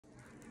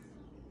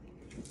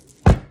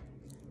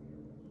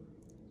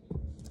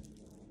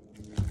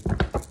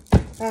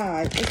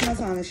Hi, it's my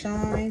time to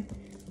shine.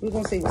 We're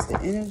going to see what's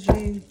the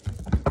energy.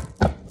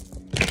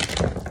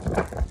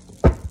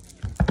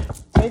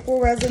 Take will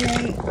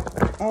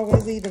resonate.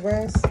 Always leave the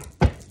rest.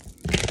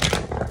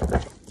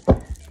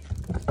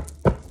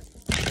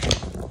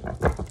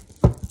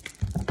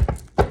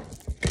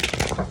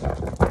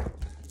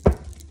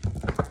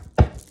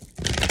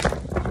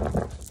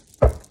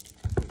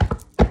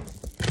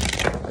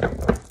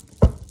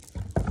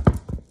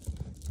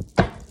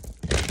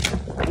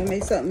 Don't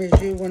make something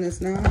is you when it's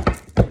not.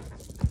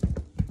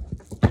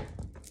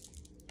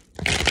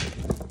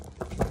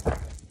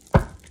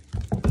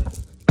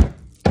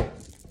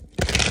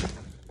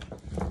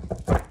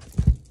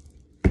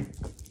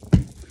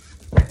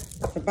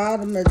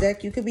 Bottom of the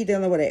deck, you could be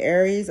dealing with an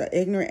Aries, an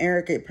ignorant,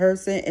 arrogant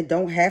person. It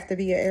don't have to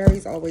be an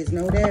Aries. Always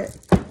know that.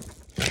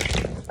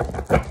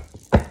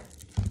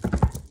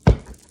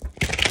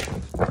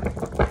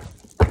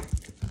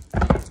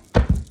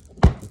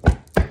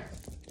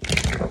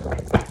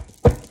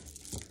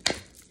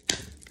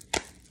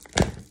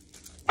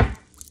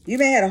 You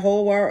may have a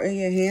whole world in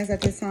your hands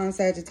at this time,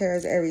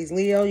 Sagittarius, Aries,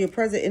 Leo. Your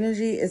present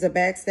energy is a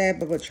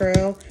backstab, a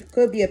betrayal.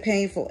 Could be a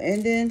painful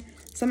ending.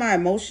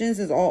 Somebody's emotions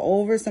is all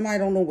over. Somebody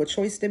don't know what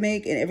choice to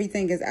make and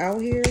everything is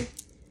out here.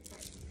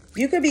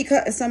 You could be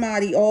cutting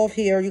somebody off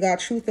here. You got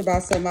truth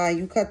about somebody.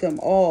 You cut them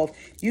off.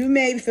 You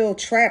may feel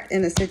trapped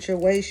in a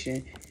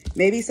situation.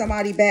 Maybe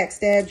somebody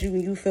backstabbed you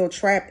and you feel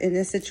trapped in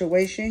this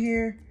situation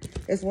here.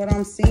 Is what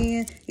I'm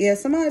seeing. Yeah,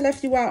 somebody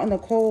left you out in the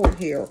cold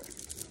here.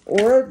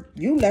 Or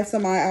you left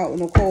somebody out in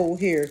the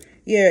cold here.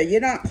 Yeah, you're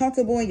not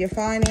comfortable in your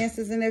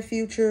finances in the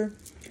future.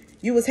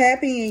 You was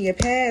happy in your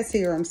past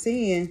here, I'm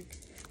seeing.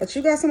 But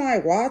you got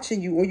somebody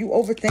watching you or you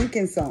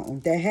overthinking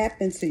something that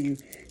happened to you.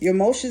 Your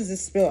emotions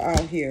is spilled out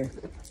here.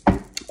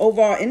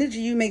 Overall energy,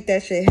 you make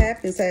that shit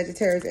happen,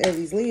 Sagittarius,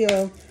 Aries,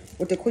 Leo,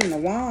 with the Queen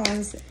of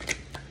Wands.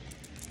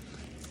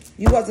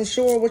 You wasn't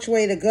sure which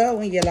way to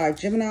go in your life.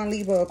 Gemini,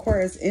 Libra,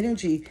 Aquarius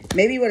energy.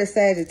 Maybe with a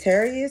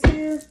Sagittarius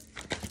here.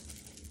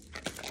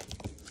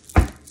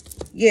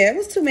 Yeah, it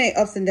was too many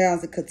ups and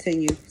downs to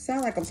continue.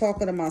 Sound like I'm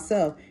talking to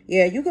myself.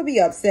 Yeah, you could be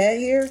upset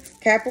here,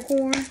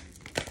 Capricorn.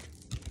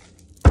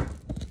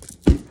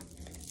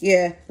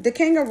 Yeah, the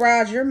King of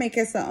Rods, you're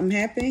making something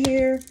happen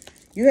here.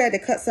 You had to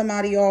cut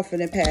somebody off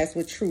in the past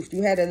with truth.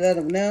 You had to let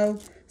them know.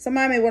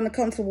 Somebody may want to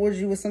come towards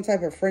you with some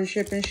type of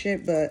friendship and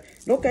shit, but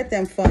look at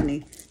them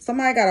funny.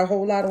 Somebody got a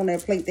whole lot on their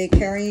plate they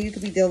carrying. You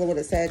could be dealing with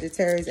a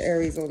Sagittarius,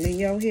 Aries, or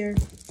Leo here.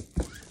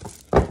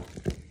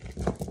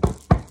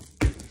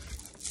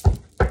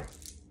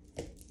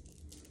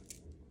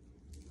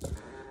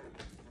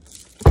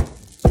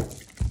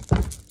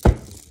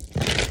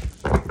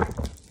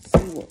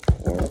 See what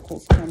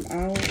oracles come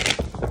out.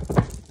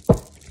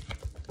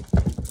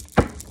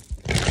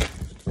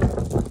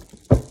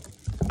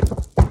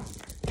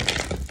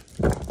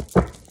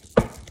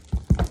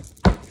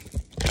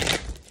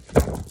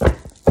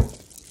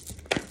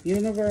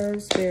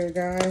 Universe, spirit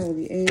guide,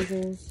 holy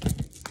angels.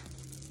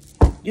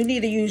 You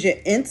need to use your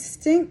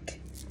instinct.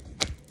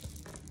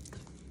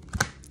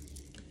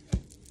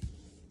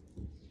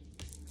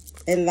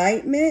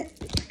 Enlightenment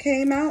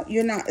came out.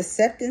 You're not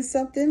accepting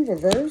something,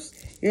 reverse.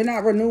 You're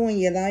not renewing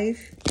your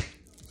life.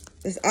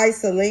 It's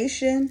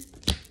isolation.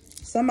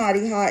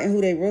 Somebody hiding who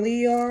they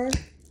really are.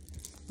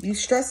 You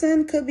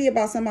stressing could be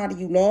about somebody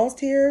you lost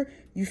here.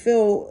 You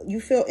feel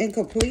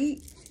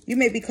incomplete. You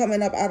may be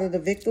coming up out of the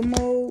victim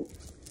mode.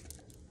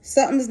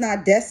 Something's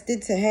not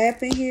destined to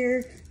happen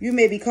here. You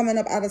may be coming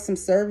up out of some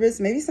service.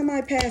 Maybe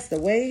somebody passed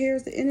away.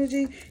 Here's the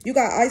energy. You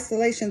got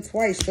isolation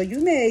twice. So you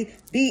may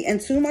be in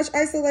too much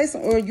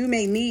isolation or you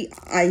may need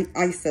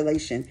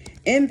isolation.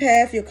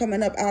 Empath, you're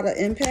coming up out of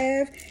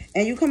empath.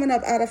 And you're coming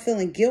up out of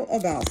feeling guilt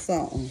about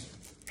something.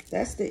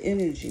 That's the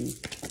energy.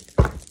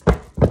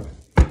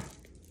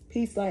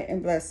 Peace, light,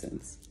 and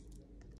blessings.